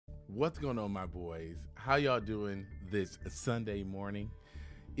What's going on, my boys? How y'all doing this Sunday morning?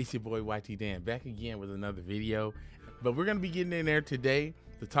 It's your boy YTDan back again with another video, but we're going to be getting in there today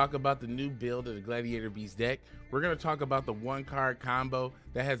to talk about the new build of the Gladiator Beast deck. We're going to talk about the one card combo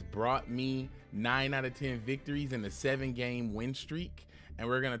that has brought me 9 out of 10 victories in a 7-game win streak, and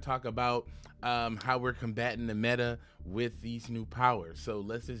we're going to talk about how we're combating the meta with these new powers. So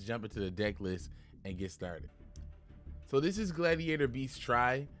let's just jump into the deck list and get started. So this is Gladiator Beast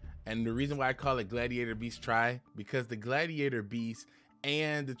Tri. And the reason why I call it Gladiator Beast Tri, because the Gladiator Beast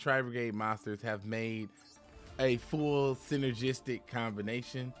and the tri-brigade monsters have made a full synergistic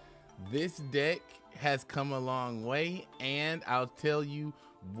combination. This deck has come a long way, and I'll tell you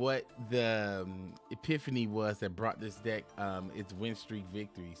what the epiphany was that brought this deck its win streak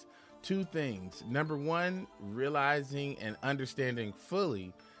victories. Two things. Number one, realizing and understanding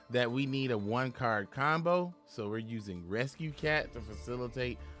fully that we need a one card combo. So we're using Rescue Cat to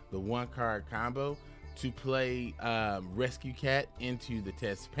facilitate the one card combo to play Rescue Cat into the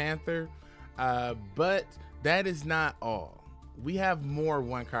Test Panther. But that is not all. We have more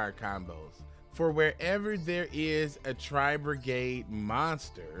one card combos. For wherever there is a tri-brigade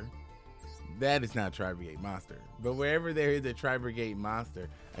monster, that is not tri-brigade monster, but wherever there is a tri-brigade monster,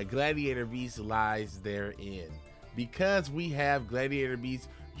 a Gladiator Beast lies therein. Because we have Gladiator Beast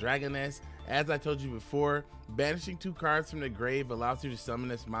Dragoness, as I told you before, banishing 2 cards from the grave allows you to summon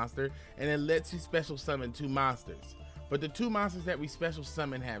this monster, and it lets you special summon 2 monsters. But the 2 monsters that we special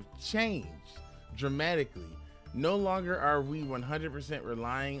summon have changed dramatically. No longer are we 100%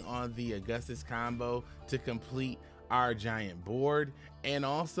 relying on the Augustus combo to complete our giant board, and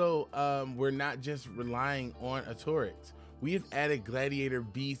also we're not just relying on a Torix. We have added Gladiator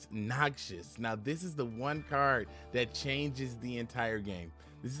Beast Noxious. Now this is the one card that changes the entire game.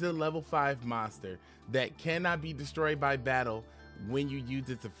 This is a level 5 monster that cannot be destroyed by battle when you use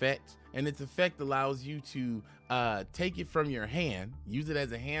its effect, and its effect allows you to take it from your hand, use it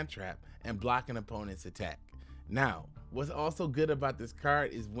as a hand trap, and block an opponent's attack. Now, what's also good about this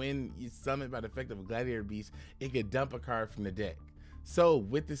card is when you summon by the effect of a Gladiator Beast, it could dump a card from the deck. So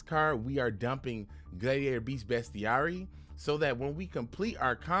with this card, we are dumping Gladiator Beast Bestiary, so that when we complete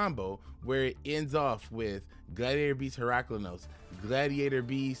our combo, where it ends off with Gladiator Beast Heraclinos, Gladiator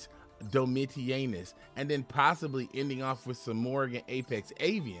Beast Domitianus, and then possibly ending off with some Morgan Apex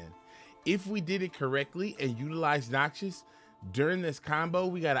Avian, if we did it correctly and utilized Noxious, during this combo,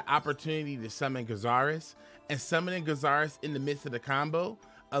 we got an opportunity to summon Gazaris, and summoning Gazaris in the midst of the combo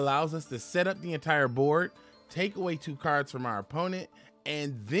allows us to set up the entire board, take away 2 cards from our opponent,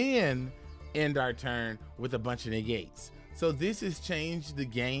 and then end our turn with a bunch of negates. So this has changed the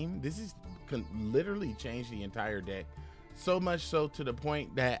game. This has literally changed the entire deck. So much so to the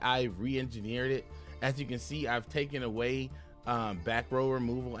point that I re-engineered it. As you can see, I've taken away back row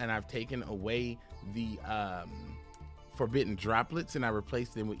removal, and I've taken away the forbidden droplets, and I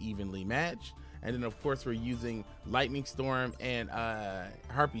replaced them with evenly matched. And then of course we're using Lightning Storm and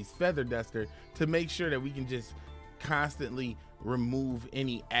Harpy's Feather Duster to make sure that we can just constantly remove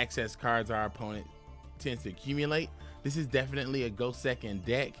any access cards our opponent tends to accumulate. This is definitely a go second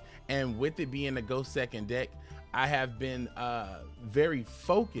deck, and with it being a go second deck, I have been very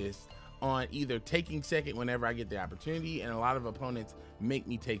focused on either taking second whenever I get the opportunity, and a lot of opponents make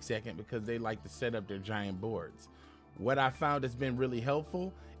me take second because they like to set up their giant boards. What I found has been really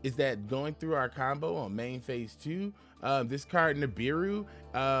helpful is that going through our combo on main phase 2, this card Nibiru,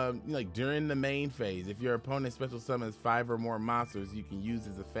 like during the main phase, if your opponent special summons 5 or more monsters, you can use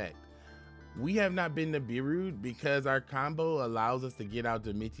his effect. We have not been Nibiru'd because our combo allows us to get out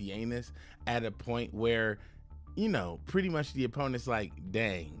Domitianus at a point where, you know, pretty much the opponent's like,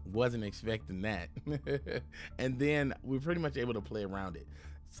 dang, wasn't expecting that. And then we're pretty much able to play around it.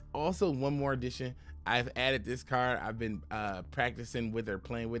 Also, one more addition, I've added this card. I've been practicing with or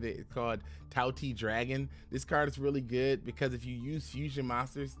playing with it. It's called Tauti Dragon. This card is really good because if you use fusion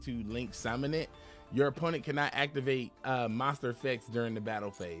monsters to link summon it, your opponent cannot activate monster effects during the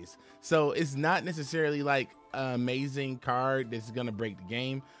battle phase. So it's not necessarily like an amazing card that's gonna break the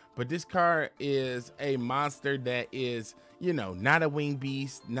game, but this card is a monster that is, you know, not a winged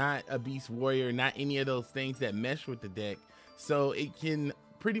beast, not a beast warrior, not any of those things that mesh with the deck. So it can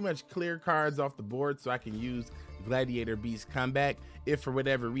pretty much clear cards off the board, so I can use Gladiator Beast Comeback if for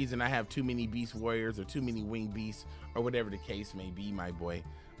whatever reason I have too many Beast Warriors or too many Winged Beasts or whatever the case may be, my boy.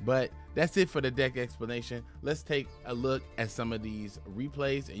 But that's it for the deck explanation. Let's take a look at some of these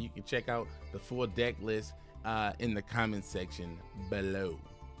replays, and you can check out the full deck list in the comment section below.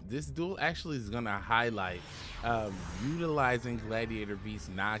 this duel actually is gonna highlight utilizing Gladiator Beast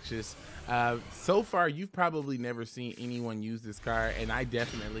Noxious. So far, you've probably never seen anyone use this card, and I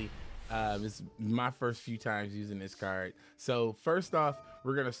definitely, it's my first few times using this card. So first off,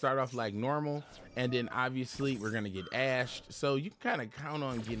 we're gonna start off like normal, and then obviously we're gonna get ashed. So you can kind of count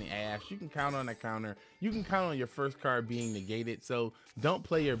on getting ashed. You can count on a counter. You can count on your first card being negated. So don't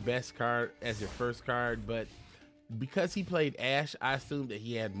play your best card as your first card, but because he played Ash, I assumed that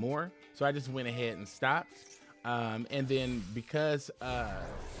he had more, so I just went ahead and stopped. And then because I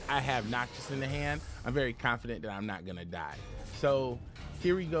have Noxious in the hand, I'm very confident that I'm not gonna die. So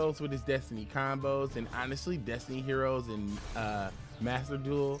here he goes with his Destiny combos, and honestly, Destiny Heroes and Master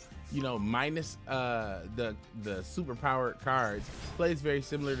Duel, you know, minus the super powered cards, plays very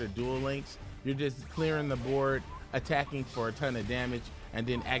similar to Duel Links. You're just clearing the board, attacking for a ton of damage, and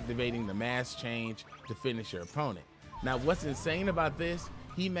then activating the mass change to finish your opponent. Now, what's insane about this,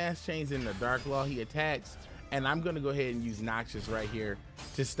 he mass chains in the Dark Law, he attacks, and I'm gonna go ahead and use Noxious right here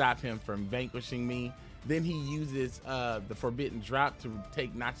to stop him from vanquishing me. Then he uses the Forbidden Drop to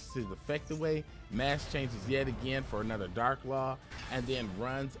take Noxious's effect away, mass changes yet again for another Dark Law, and then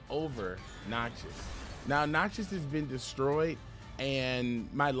runs over Noxious. Now, Noxious has been destroyed,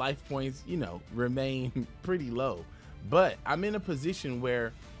 and my life points, you know, remain pretty low. But I'm in a position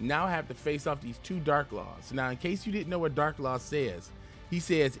where now I have to face off these two Dark Laws. Now, in case you didn't know what Dark Law says, he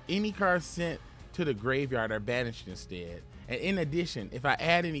says any cards sent to the graveyard are banished instead. And in addition, if I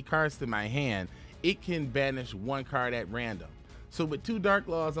add any cards to my hand, it can banish one card at random. So with two Dark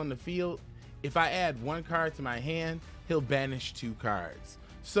Laws on the field, if I add one card to my hand, he'll banish two cards.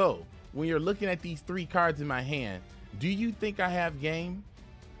 So when you're looking at these three cards in my hand, do you think I have game?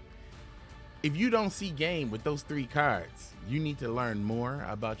 If you don't see game with those three cards, you need to learn more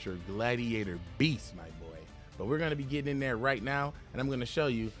about your Gladiator Beast, my boy. But we're gonna be getting in there right now, and I'm gonna show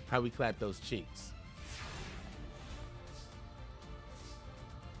you how we clap those cheeks.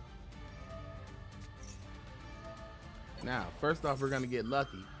 Now, first off, we're gonna get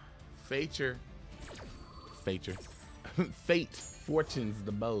lucky. Fate fortunes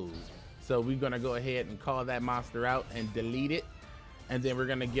the bows. So we're gonna go ahead and call that monster out and delete it. And then we're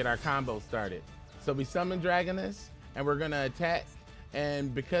gonna get our combo started. So we summon Dragoness, and we're gonna attack.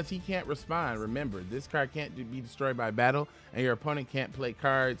 And because he can't respond, remember, this card can't be destroyed by battle, and your opponent can't play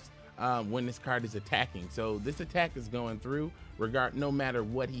cards when this card is attacking. So this attack is going through, no matter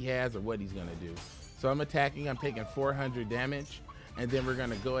what he has or what he's gonna do. So I'm attacking, I'm taking 400 damage, and then we're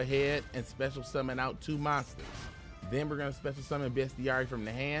gonna go ahead and special summon out two monsters. Then we're gonna special summon Bestiari from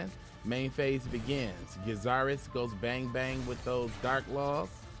the hand. Main phase begins. Gizaris goes bang bang with those Dark Laws.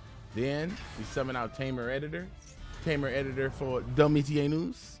 Then we summon out Tamer Editor for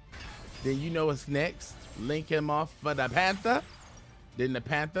Domitianus. Then you know what's next. Link him off for the Panther. Then the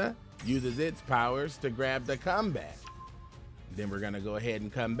Panther uses its powers to grab the combat. Then we're gonna go ahead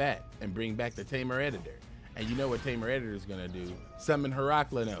and come back and bring back the Tamer Editor. And you know what Tamer Editor is gonna do. Summon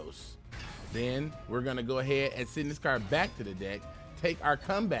Heraklinos. Then we're gonna go ahead and send this card back to the deck, take our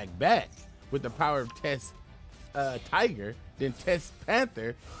comeback back with the power of Test Tiger, then Test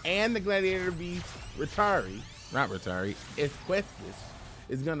Panther, and the Gladiator Beast Esquestus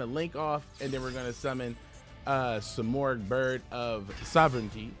is gonna link off, and then we're gonna summon some more Bird of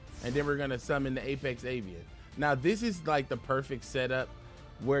Sovereignty, and then we're gonna summon the Apex Avian. Now this is like the perfect setup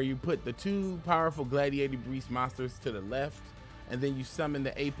where you put the two powerful Gladiator Beast monsters to the left, and then you summon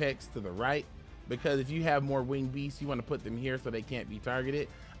the Apex to the right, because if you have more winged beasts, you want to put them here so they can't be targeted.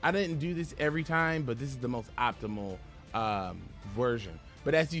 I didn't do this every time, but this is the most optimal version.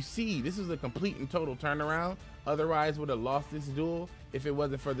 But as you see, this is a complete and total turnaround. Otherwise would have lost this duel if it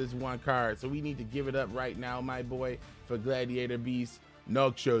wasn't for this one card. So we need to give it up right now, my boy, for Gladiator Beast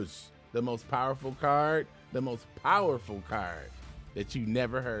Noxious, the most powerful card that you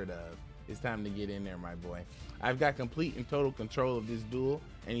never heard of. It's time to get in there, my boy. I've got complete and total control of this duel,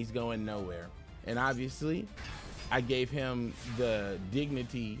 and he's going nowhere. And obviously, I gave him the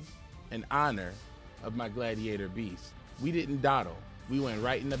dignity and honor of my Gladiator Beast. We didn't dawdle. We went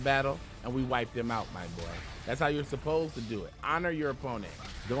right into battle, and we wiped him out, my boy. That's how you're supposed to do it. Honor your opponent.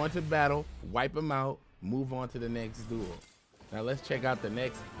 Go into battle, wipe him out, move on to the next duel. Now let's check out the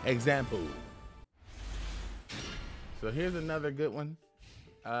next example. So here's another good one.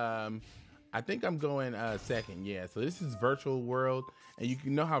 I think I'm going second, yeah. So this is Virtual World, and you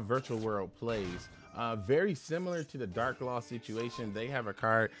can know how Virtual World plays. Very similar to the Dark Law situation. They have a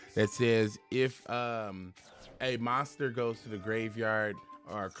card that says if a monster goes to the graveyard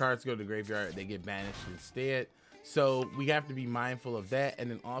or cards go to the graveyard, they get banished instead. So we have to be mindful of that.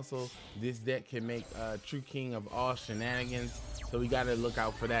 And then also this deck can make true king of all shenanigans. So we got to look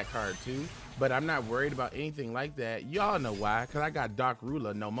out for that card too. But I'm not worried about anything like that. Y'all know why, because I got Dark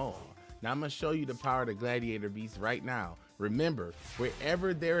Ruler no more. Now I'm going to show you the power of the Gladiator Beast right now. Remember,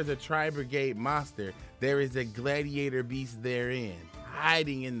 wherever there is a tri-brigade monster, there is a Gladiator Beast therein,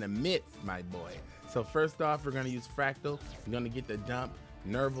 hiding in the midst, my boy. So first off, we're going to use Fractal. We're going to get the dump.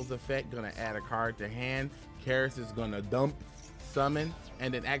 Nerval's effect, going to add a card to hand. Karis is going to dump, summon,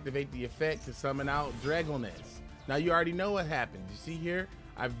 and then activate the effect to summon out Dragoness. Now you already know what happened. You see here,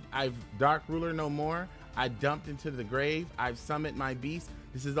 I've Dark Ruler no more. I dumped into the grave. I've summoned my beast.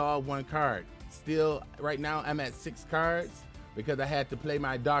 This is all one card. Still, right now, I'm at 6 cards because I had to play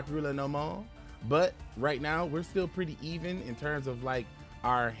my Dark Ruler no more. But right now, we're still pretty even in terms of like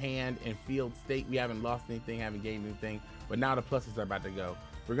our hand and field state. We haven't lost anything, haven't gained anything. But now the pluses are about to go.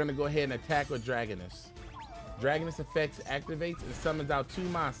 We're going to go ahead and attack with Dragoness. Dragoness effects activates and summons out 2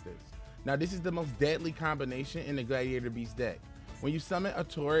 monsters. Now, this is the most deadly combination in the Gladiator Beast deck. When you summon a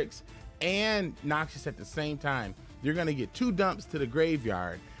Torix and Noxious at the same time, you're going to get 2 dumps to the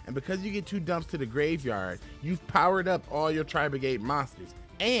graveyard. And because you get 2 dumps to the graveyard, you've powered up all your tri-brigade monsters.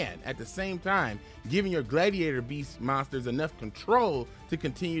 And at the same time, giving your Gladiator Beast monsters enough control to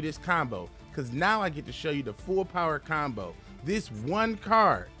continue this combo. Because now I get to show you the full power combo. This one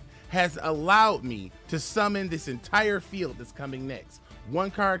card has allowed me to summon this entire field that's coming next.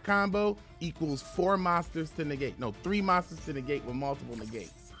 1 card combo equals 4 monsters to negate. No, 3 monsters to negate with multiple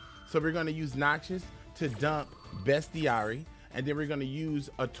negates. So we're going to use Noxious to dump Bestiari. And then we're going to use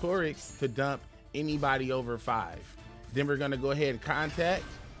a Torix to dump anybody over 5. Then we're going to go ahead and contact,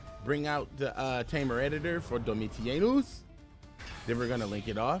 bring out the Tamer Editor for Domitianus. Then we're going to link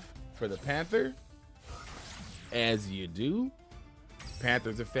it off for the Panther. As you do,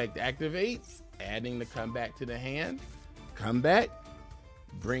 Panther's effect activates, adding the comeback to the hand. Comeback,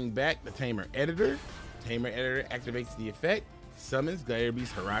 bring back the Tamer Editor. Tamer Editor activates the effect, summons Gladiator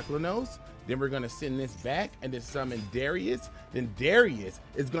Beast Heraclinos. Then we're going to send this back and then summon Darius. Then Darius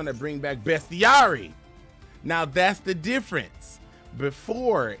is going to bring back Bestiari. Now that's the difference.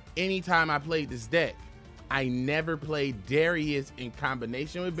 Before, anytime I played this deck, I never played Darius in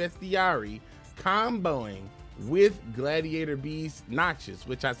combination with Bestiari, comboing with Gladiator Beast Noxious,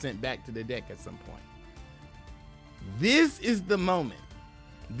 which I sent back to the deck at some point. This is the moment.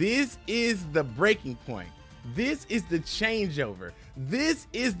 This is the breaking point. This is the changeover. This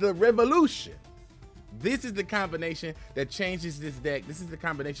is the revolution. This is the combination that changes this deck. This is the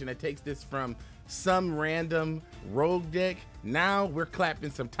combination that takes this from some random rogue deck. Now we're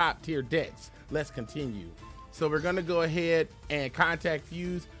clapping some top tier decks. Let's continue. So we're gonna go ahead and contact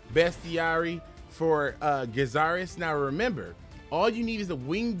fuse Bestiari for Gizaris. Now remember, all you need is a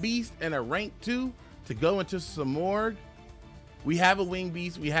wing beast and a rank 2 to go into Samorg. We have a wing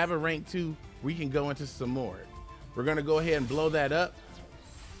beast, we have a rank 2, we can go into Samorg. We're gonna go ahead and blow that up.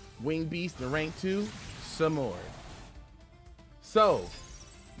 Wing beast and rank 2, Samorg. So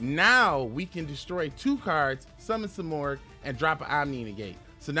now we can destroy 2 cards, summon Samorg, and drop an Omni Negate.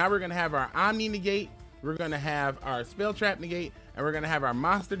 So now we're gonna have our Omni Negate, we're gonna have our Spell Trap Negate, and we're gonna have our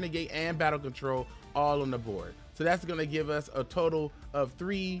Monster Negate and Battle Control all on the board. So that's gonna give us a total of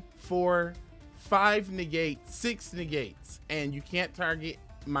 3, 4, 5 negates, 6 negates, and you can't target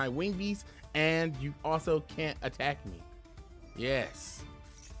my wing beast, and you also can't attack me. Yes.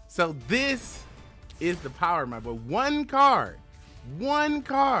 So this is the power, my boy. One card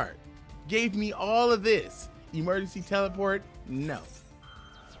gave me all of this. Emergency teleport? No.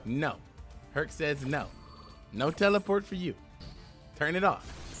 No. Herc says no. No teleport for you. Turn it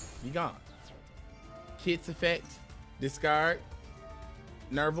off. Be gone. Kit's effect. Discard.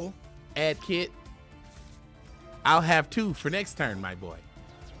 Nerval. Add Kit. I'll have 2 for next turn, my boy.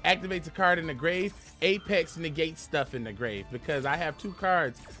 Activates a card in the grave. Apex negates stuff in the grave because I have 2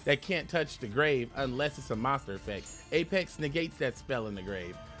 cards that can't touch the grave unless it's a monster effect. Apex negates that spell in the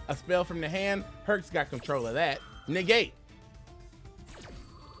grave. A spell from the hand, Herc's got control of that. Negate.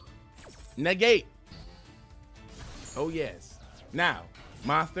 Negate. Oh yes. Now,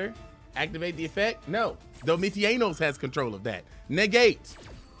 monster, activate the effect. No, Domitianus has control of that. Negate.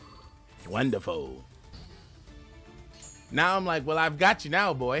 Wonderful. Now I'm like, well, I've got you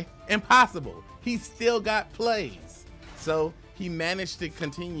now, boy. Impossible. He still got plays. So he managed to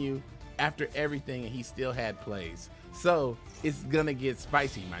continue after everything and he still had plays. So it's gonna get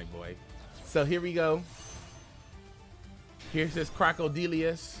spicy, my boy. So here we go. Here's his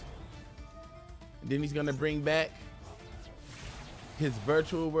Crocodilius. And then he's gonna bring back his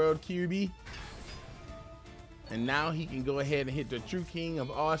virtual world QB. And now he can go ahead and hit the true king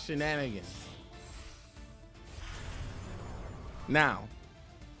of all shenanigans. Now,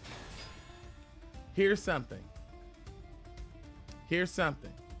 here's something. Here's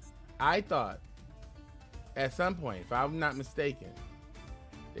something. I thought at some point, if I'm not mistaken,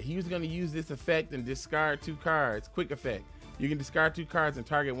 that he was going to use this effect and discard 2 cards. Quick effect. You can discard 2 cards and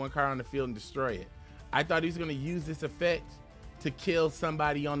target 1 card on the field and destroy it. I thought he was going to use this effect to kill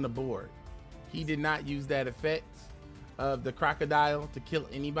somebody on the board. He did not use that effect of the crocodile to kill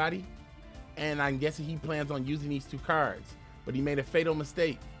anybody. And I'm guessing he plans on using these 2 cards. But he made a fatal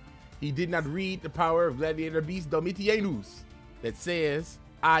mistake. He did not read the power of Gladiator Beast Domitianus that says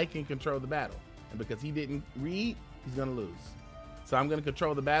I can control the battle. And because he didn't read, he's going to lose. So I'm going to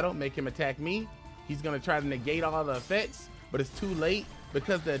control the battle, make him attack me. He's going to try to negate all the effects, but it's too late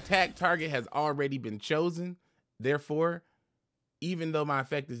because the attack target has already been chosen. Therefore, even though my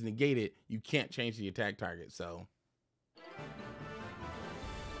effect is negated, you can't change the attack target. So,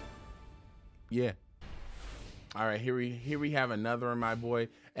 yeah. All right, here we have another one, my boy.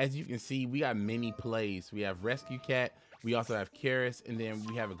 As you can see, we got many plays. We have Rescue Cat. We also have Karis, and then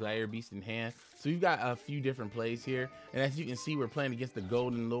we have a Gladiator Beast in hand. So we've got a few different plays here. And as you can see, we're playing against the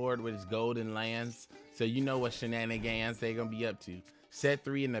Golden Lord with his golden lands. So you know what shenanigans they're going to be up to. Set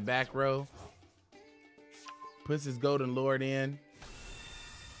 3 in the back row. Puts his Golden Lord in.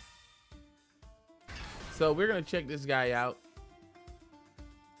 So we're going to check this guy out.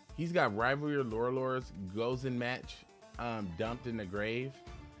 He's got Rivalry of Lorelor's goes in match dumped in the grave.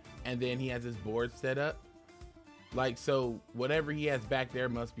 And then he has his board set up. Like, so whatever he has back there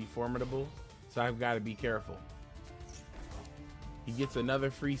must be formidable. So I've got to be careful. He gets another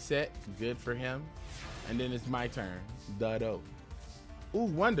free set. Good for him. And then it's my turn. Duddo. Ooh,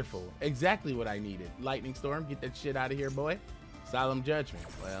 wonderful. Exactly what I needed. Lightning Storm. Get that shit out of here, boy. Solemn Judgment.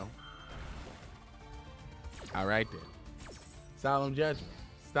 Well. All right then. Solemn Judgment.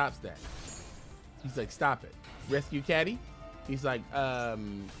 Stops that. He's like, stop it. Rescue Caddy. He's like,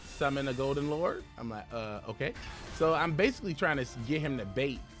 summon a Golden Lord. I'm like, okay. So I'm basically trying to get him to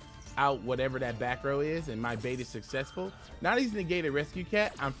bait out whatever that back row is, and my bait is successful. Now that he's negated Rescue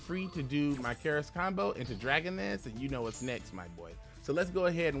Cat, I'm free to do my Karis combo into Dragonlance, and you know what's next, my boy. So let's go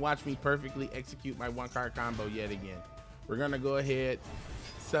ahead and watch me perfectly execute my 1-card combo yet again. We're gonna go ahead,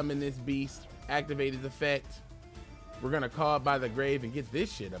 summon this beast, activate his effect. We're gonna call it by the grave and get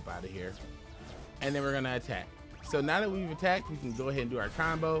this shit up out of here. And then we're gonna attack. So now that we've attacked, we can go ahead and do our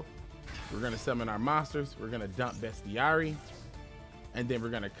combo. We're gonna summon our monsters. We're gonna dump Bestiari. And then we're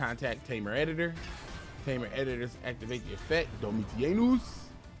gonna contact Tamer Editor. Tamer Editors activate the effect, Domitianus.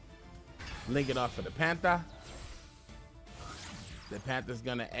 Link it off for the Panther. The Panther's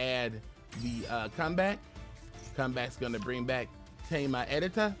gonna add the comeback. Comeback's gonna bring back Tamer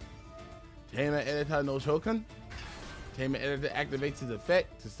Editor. Tamer Editor no Shokan. Tamer Editor activates his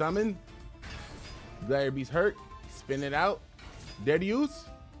effect to summon. Gladiator Beast hurt. Spin it out. Dedius.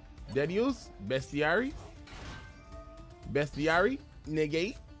 Bestiari. Bestiari.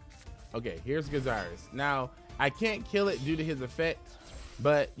 Negate. Okay, here's Gazaris. Now, I can't kill it due to his effect,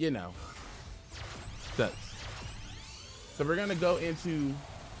 but you know, sucks. So we're gonna go into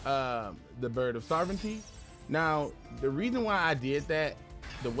the Bird of Sovereignty. Now, the reason why I did that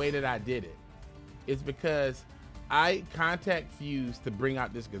the way that I did it is because I contact Fuse to bring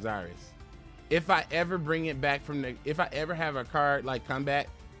out this Gazaris. If I ever bring it back from the, if I ever have a card like comeback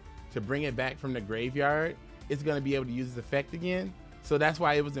to bring it back from the graveyard, it's gonna be able to use its effect again. So that's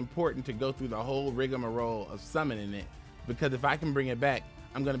why it was important to go through the whole rigmarole of summoning it, because if I can bring it back,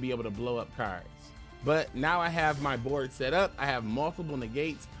 I'm gonna be able to blow up cards. But now I have my board set up. I have multiple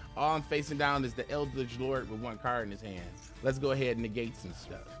negates. All I'm facing down is the Eldritch Lord with 1 card in his hand. Let's go ahead and negate some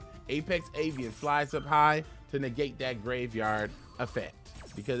stuff. Apex Avian flies up high to negate that graveyard effect.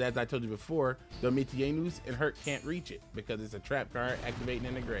 Because as I told you before, Domitianus and Hurt can't reach it because it's a trap card activating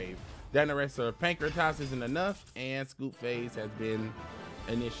in the grave. Then the rest of Pancreatos isn't enough, and Scoop Phase has been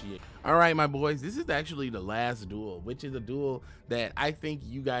initiated. All right, my boys, this is actually the last duel, which is a duel that I think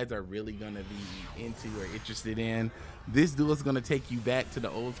you guys are really gonna be into or interested in. This duel is gonna take you back to the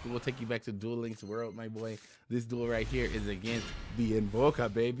old school, take you back to Duel Links world, my boy. This duel right here is against the Invoker,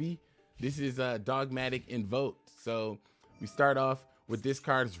 baby. This is Dogmatic Invoked. So we start off with this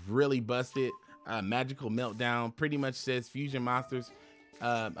card is really busted. Magical Meltdown pretty much says fusion monsters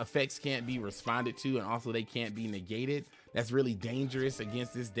effects can't be responded to, and also they can't be negated. That's really dangerous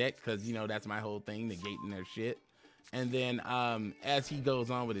against this deck because, you know, that's my whole thing, negating their shit. And then as he goes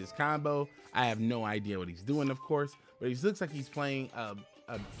on with his combo, I have no idea what he's doing, of course, but he looks like he's playing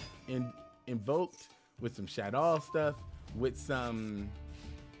Invoked with some Shadow stuff, with some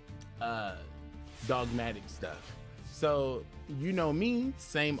Dogmatic stuff. So you know me,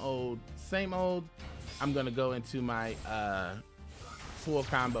 same old, same old. I'm gonna go into my full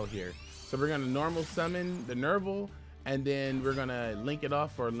combo here. So we're gonna normal summon the Nerval, and then we're gonna link it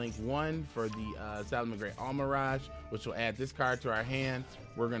off for link 1 for the Salamangreat Almirage, which will add this card to our hand.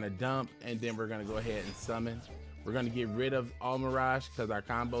 We're gonna dump, and then we're gonna go ahead and summon. We're gonna get rid of Almirage because our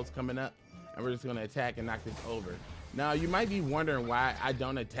combo's coming up, and we're just gonna attack and knock this over. Now, you might be wondering why I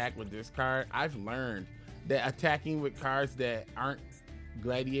don't attack with this card. I've learned that attacking with cards that aren't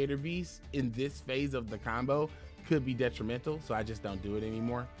Gladiator beasts in this phase of the combo could be detrimental, so I just don't do it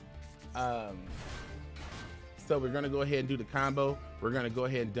anymore. So we're gonna go ahead and do the combo. We're gonna go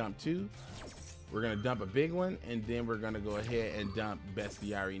ahead and dump 2. We're gonna dump a big one, and then we're gonna go ahead and dump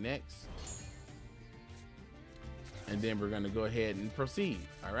Bestiary next. And then we're gonna go ahead and proceed,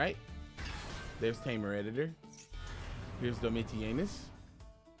 all right? There's Tamer Editor. Here's Domitianus.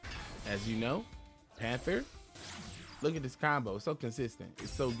 As you know, Panther. Look at this combo, it's so consistent,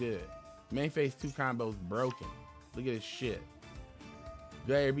 it's so good. Main phase 2 combo's broken. Look at this shit.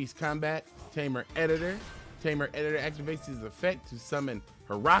 Gladiator Beast Combat, Tamer Editor. Tamer Editor activates his effect to summon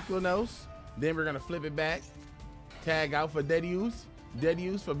Heraclinos. Then we're gonna flip it back. Tag out for Dedius.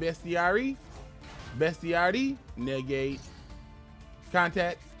 Dedius for Bestiary. Bestiary, negate.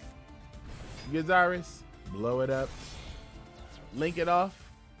 Contact. Gazaris, blow it up. Link it off.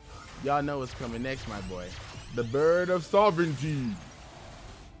 Y'all know what's coming next, my boy. The Bird of Sovereignty.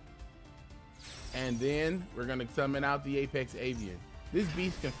 And then we're gonna summon out the Apex Avian. This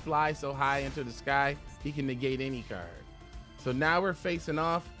beast can fly so high into the sky, he can negate any card. So now we're facing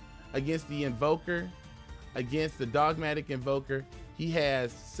off against the Invoker, against the Dogmatic Invoker. He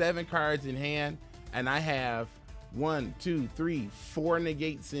has 7 cards in hand, and I have 1, 2, 3, 4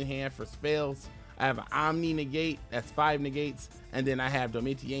 negates in hand for spells. I have an Omni negate, that's 5 negates, and then I have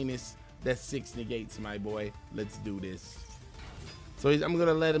Domitianus, that's 6 negates, my boy. Let's do this. So I'm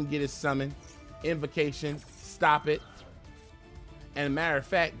gonna let him get his summon. Invocation, stop it. And a matter of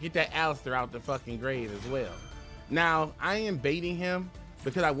fact, get that Alistair out the fucking grave as well. Now, I am baiting him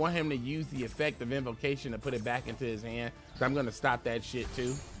because I want him to use the effect of invocation to put it back into his hand. So I'm gonna stop that shit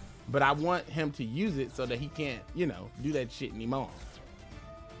too. But I want him to use it so that he can't, you know, do that shit anymore.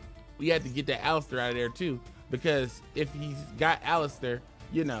 We have to get that Alistair out of there too, because if he's got Alistair,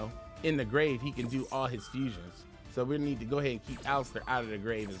 you know, in the grave, he can do all his fusions. So we need to go ahead and keep Alistair out of the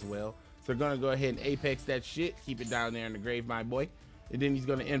grave as well. So we're gonna go ahead and apex that shit, keep it down there in the grave, my boy. And then he's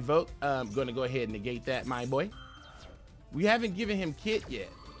gonna invoke. Gonna go ahead and negate that, my boy. We haven't given him kit yet.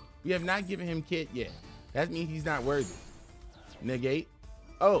 We have not given him kit yet. That means he's not worthy. Negate.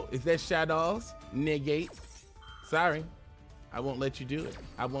 Oh, is that Shadows? Negate. Sorry, I won't let you do it.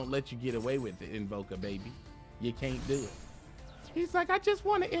 I won't let you get away with it, Invoker, baby. You can't do it. He's like, I just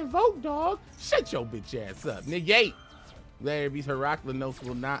want to invoke, dog. Shut your bitch ass up. Negate. Gladiator Beast Heraclinos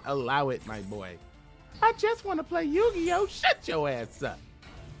will not allow it, my boy. I just want to play Yu-Gi-Oh! Shut your ass up.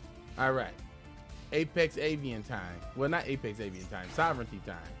 All right. Apex Avian time. Well, not Apex Avian time. Sovereignty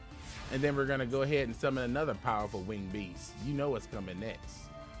time. And then we're going to go ahead and summon another powerful winged beast. You know what's coming next.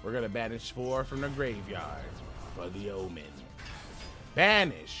 We're going to banish 4 from the graveyard for the Omen.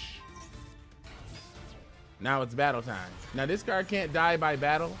 Banish. Now it's battle time. Now this card can't die by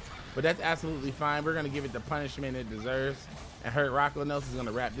battle, but that's absolutely fine. We're going to give it the punishment it deserves. And Heraclinos is going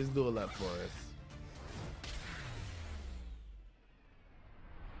to wrap this duel up for us.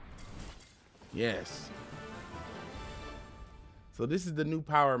 Yes. So this is the new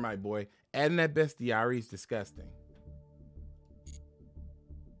power, my boy. Adding that Bestiary is disgusting.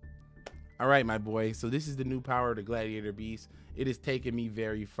 All right, my boy. So this is the new power of the Gladiator Beast. It has taken me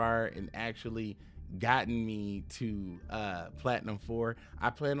very far and actually gotten me to Platinum 4. I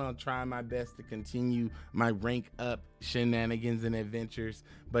plan on trying my best to continue my rank up shenanigans and adventures.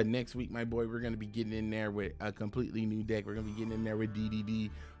 But next week, my boy, we're going to be getting in there with a completely new deck. We're going to be getting in there with DDD,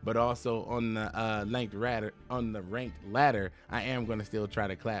 but also on the ranked ladder, I am going to still try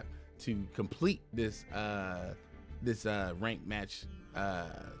to clap to complete this ranked match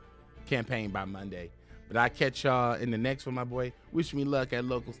campaign by Monday. But I'll catch y'all in the next one, my boy. Wish me luck at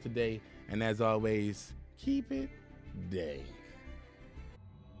locals today. And as always, keep it day.